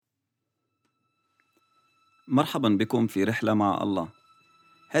مرحبا بكم في رحلة مع الله.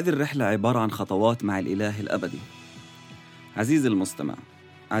 هذه الرحلة عبارة عن خطوات مع الإله الأبدي. عزيزي المستمع،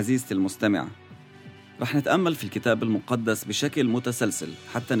 عزيزتي المستمعة، رح نتأمل في الكتاب المقدس بشكل متسلسل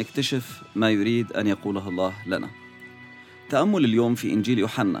حتى نكتشف ما يريد أن يقوله الله لنا. تأمل اليوم في إنجيل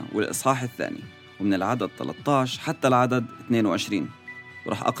يوحنا والإصحاح الثاني، ومن العدد 13 حتى العدد 22،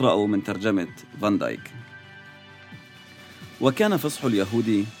 ورح أقرأه من ترجمة فان دايك. وكان فصح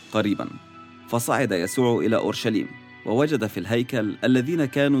اليهود قريبا، فصعد يسوع إلى أورشليم، ووجد في الهيكل الذين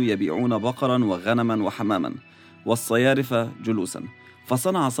كانوا يبيعون بقرا وغنما وحماما والصيارف جلوسا،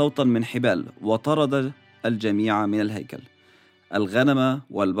 فصنع صوتا من حبال وطرد الجميع من الهيكل، الغنم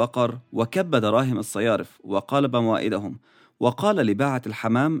والبقر، وكب دراهم الصيارف وقالب موائدهم، وقال لباعة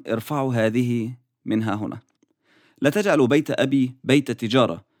الحمام: ارفعوا هذه منها هنا، لا تجعلوا بيت أبي بيت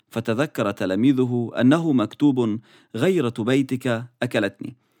تجارة. فتذكر تلاميذه أنه مكتوب: غيرة بيتك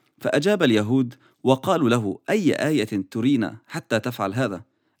أكلتني. فأجاب اليهود وقالوا له: أي آية ترينا حتى تفعل هذا؟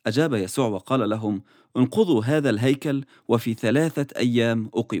 أجاب يسوع وقال لهم: انقضوا هذا الهيكل وفي 3 أيام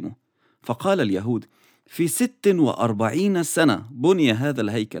أقيمه. فقال اليهود: في 46 سنة بني هذا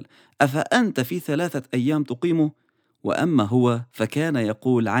الهيكل، أفأنت في 3 أيام تقيمه؟ وأما هو فكان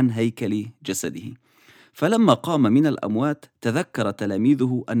يقول عن هيكل جسده. فلما قام من الأموات تذكر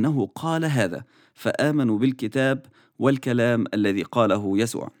تلاميذه أنه قال هذا، فآمنوا بالكتاب والكلام الذي قاله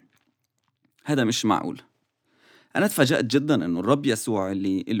يسوع. هذا مش معقول. أنا اتفاجأت جدا أنه الرب يسوع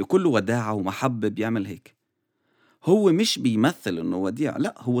اللي كله وداعة ومحبة بيعمل هيك. هو مش بيمثل أنه وديع،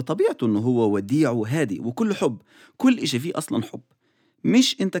 لا، هو طبيعته أنه هو وديع وهادي وكل حب، كل إشي فيه أصلا حب.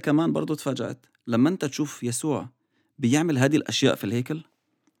 مش أنت كمان برضو اتفاجأت لما أنت تشوف يسوع بيعمل هذه الأشياء في الهيكل؟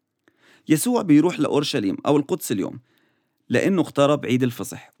 يسوع بيروح لأورشليم أو القدس اليوم لأنه اقترب عيد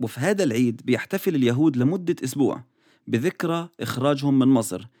الفصح، وفي هذا العيد بيحتفل اليهود لمدة أسبوع بذكرى إخراجهم من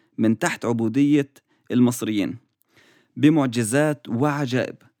مصر من تحت عبودية المصريين بمعجزات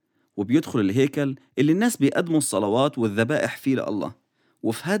وعجائب. وبيدخل الهيكل اللي الناس بيقدموا الصلوات والذبائح فيه لله.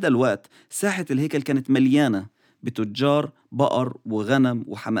 وفي هذا الوقت ساحة الهيكل كانت مليانة بتجار بقر وغنم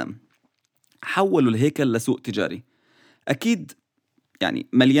وحمام. حولوا الهيكل لسوق تجاري، أكيد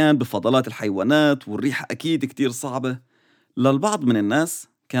مليان بفضلات الحيوانات، والريحة أكيد كتير صعبة. للبعض من الناس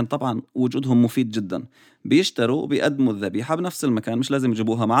كان طبعا وجودهم مفيد جدا، بيشتروا وبيقدموا الذبيحة بنفس المكان، مش لازم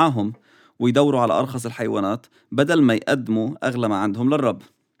يجيبوها معاهم ويدوروا على أرخص الحيوانات بدل ما يقدموا أغلى ما عندهم للرب.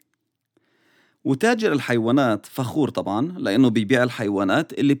 وتاجر الحيوانات فخور طبعا لأنه بيبيع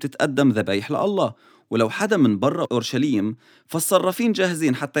الحيوانات اللي بتتقدم ذبايح لله. ولو حدا من برا أورشليم فالصرافين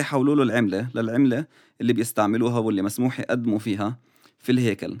جاهزين حتى يحولوا له العملة للعملة اللي بيستعملوها واللي مسموح يقدموا فيها في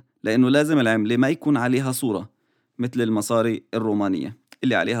الهيكل، لأنه لازم العملة ما يكون عليها صورة مثل المصاري الرومانية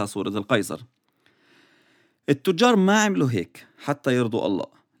اللي عليها صورة القيصر. التجار ما عملوا هيك حتى يرضوا الله،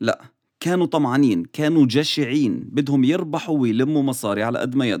 لا، كانوا طمعانين، كانوا جشعين، بدهم يربحوا ويلموا مصاري على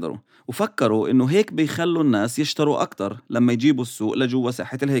قد ما يقدروا، وفكروا إنه هيك بيخلوا الناس يشتروا أكتر لما يجيبوا السوق لجوا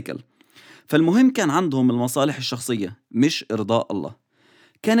ساحة الهيكل. فالمهم كان عندهم المصالح الشخصية مش إرضاء الله.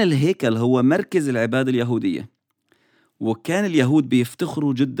 كان الهيكل هو مركز العبادة اليهودية، وكان اليهود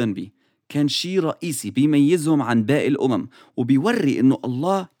بيفتخروا جدا به. كان شيء رئيسي بيميزهم عن باقي الأمم، وبيوري إنه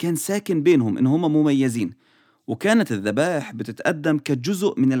الله كان ساكن بينهم، إنه هم مميزين. وكانت الذبائح بتتقدم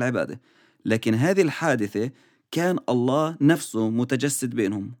كجزء من العبادة، لكن هذه الحادثة كان الله نفسه متجسد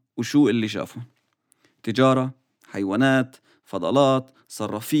بينهم. وشو اللي شافه؟ تجارة، حيوانات، فضلات،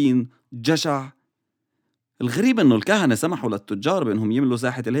 صرافين، جشع. الغريب إنه الكهنة سمحوا للتجار بأنهم يملوا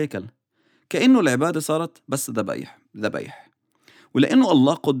ساحة الهيكل، كأنه العبادة صارت بس ذبايح. ولأنه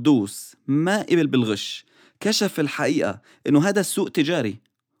الله قدوس ما قبل بالغش، كشف الحقيقة إنه هذا السوق تجاري،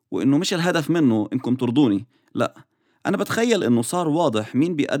 وإنه مش الهدف منه إنكم ترضوني، لا. أنا بتخيل إنه صار واضح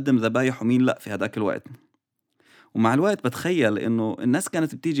مين بيقدم ذبايح ومين لا في هداك الوقت. ومع الوقت بتخيل إنه الناس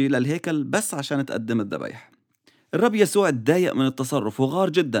كانت بتيجي للهيكل بس عشان تقدم الذبايح. الرب يسوع اتضايق من التصرف وغار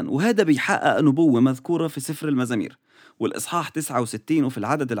جدا، وهذا بيحقق نبوة مذكورة في سفر المزامير والإصحاح 69 وفي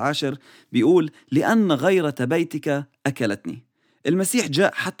العدد 10 بيقول: لأن غيرة بيتك أكلتني. المسيح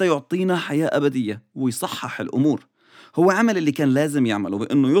جاء حتى يعطينا حياة أبدية ويصحح الأمور. هو عمل اللي كان لازم يعمله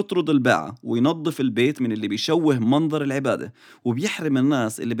بأنه يطرد الباعة وينظف البيت من اللي بيشوه منظر العبادة، وبيحرم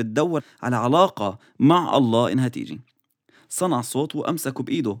الناس اللي بتدور على علاقة مع الله إنها تيجي. صنع صوت وأمسكه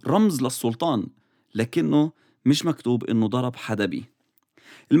بإيده، رمز للسلطان، لكنه مش مكتوب إنه ضرب حدا بيه.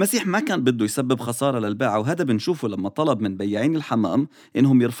 المسيح ما كان بده يسبب خسارة للباعة، وهذا بنشوفه لما طلب من بياعين الحمام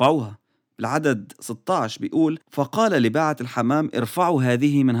إنهم يرفعوها. بالعدد 16 بيقول: فقال لباعة الحمام: ارفعوا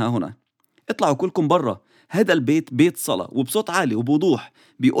هذه منها هنا، اطلعوا كلكم برا، هذا البيت بيت صلاة. وبصوت عالي وبوضوح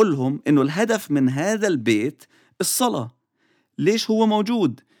بيقول لهم إنه الهدف من هذا البيت الصلاة. ليش هو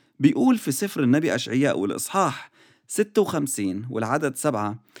موجود؟ بيقول في سفر النبي أشعياء والإصحاح 56 والعدد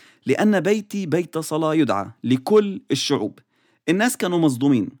 7: لأن بيتي بيت صلاة يدعى لكل الشعوب. الناس كانوا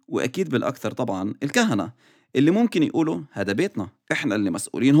مصدومين، وأكيد بالأكثر طبعا الكهنة اللي ممكن يقولوا هذا بيتنا، إحنا اللي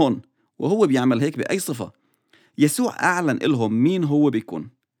مسؤولين هون، وهو بيعمل هيك بأي صفة؟ يسوع أعلن لهم مين هو بيكون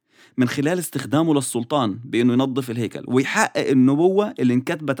من خلال استخدامه للسلطان بأنه ينظف الهيكل ويحقق النبوة اللي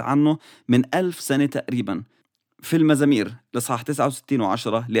انكتبت عنه من 1000 سنة تقريبا في المزامير الإصحاح 69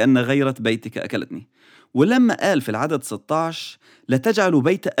 و10: لأن غيرة بيتك أكلتني. ولما قال في العدد 16: لا تجعلوا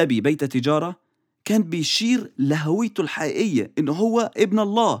بيت أبي بيت تجارة، كان بيشير لهويته الحقيقية إنه هو ابن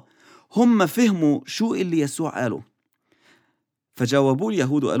الله. هم فهموا شو اللي يسوع قاله، فجاوبوا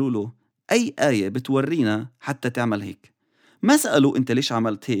اليهود وقالوا له: أي آية بتورينا حتى تعمل هيك؟ ما سألوا أنت ليش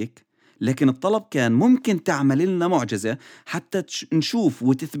عملت هيك، لكن الطلب كان ممكن تعمل لنا معجزة حتى نشوف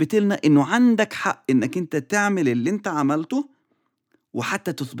وتثبت لنا إنه عندك حق إنك أنت تعمل اللي أنت عملته،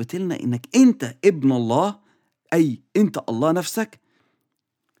 وحتى تثبت لنا إنك أنت ابن الله، أي أنت الله نفسك.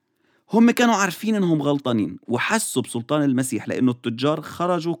 هم كانوا عارفين إنهم غلطانين وحسوا بسلطان المسيح، لأنه التجار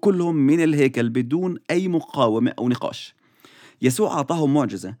خرجوا كلهم من الهيكل بدون أي مقاومة أو نقاش. يسوع أعطاهم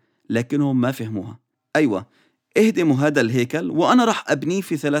معجزة لكنهم ما فهموها. أيوة، اهدموا هذا الهيكل وأنا رح أبنيه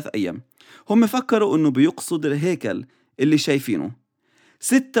في 3 أيام. هم فكروا أنه بيقصد الهيكل اللي شايفينه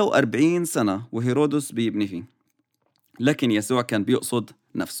 46 سنة وهيرودس بيبني فيه، لكن يسوع كان بيقصد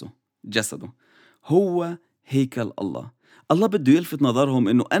نفسه، جسده. هو هيكل الله. الله بده يلفت نظرهم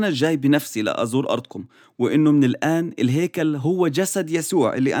أنه أنا جاي بنفسي لأزور أرضكم، وأنه من الآن الهيكل هو جسد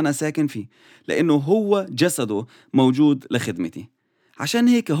يسوع اللي أنا ساكن فيه، لأنه هو جسده موجود لخدمتي. عشان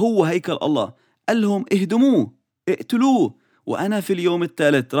هيك هو هيكل الله. قال لهم: اهدموه، اقتلوه، وأنا في اليوم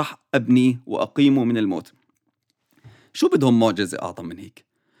الثالث رح أبنيه وأقيمه من الموت. شو بدهم معجزة أعظم من هيك؟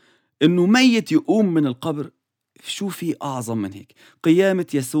 إنه ميت يقوم من القبر. شو في أعظم من هيك؟ قيامة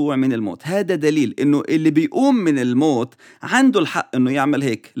يسوع من الموت. هذا دليل إنه اللي بيقوم من الموت عنده الحق إنه يعمل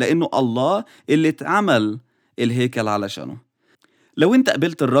هيك، لأنه الله اللي اتعمل الهيكل علشانه. لو أنت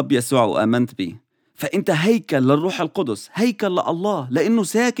قبلت الرب يسوع وآمنت بيه، فأنت هيكل للروح القدس، هيكل لله، لأنه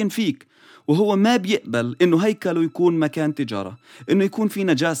ساكن فيك. وهو ما بيقبل إنه هيكله يكون مكان تجارة، إنه يكون في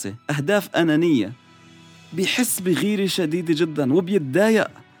نجاسة، أهداف أنانية. بيحس بغيرة شديدة جدا وبيتضايق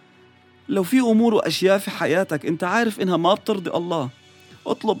لو في أمور وأشياء في حياتك أنت عارف إنها ما بترضي الله.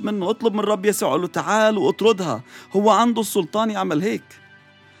 اطلب منه، اطلب من رب يسوع، قل له تعال واطردها. هو عنده السلطان يعمل هيك.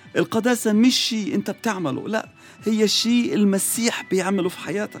 القداسة مش شيء أنت بتعمله، لا، هي شيء المسيح بيعمله في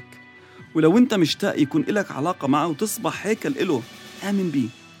حياتك. ولو أنت مشتاق يكون لك علاقة معه وتصبح هيكل إله، آمن بيه،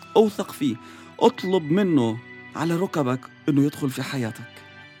 أوثق فيه، اطلب منه على ركبك إنه يدخل في حياتك.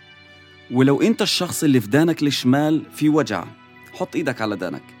 ولو أنت الشخص اللي في دانك الشمال في وجع، حط إيدك على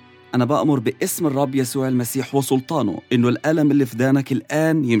دانك. أنا بأمر باسم الرب يسوع المسيح وسلطانه إنه الألم اللي في دانك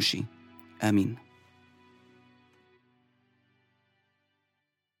الآن يمشي. آمين.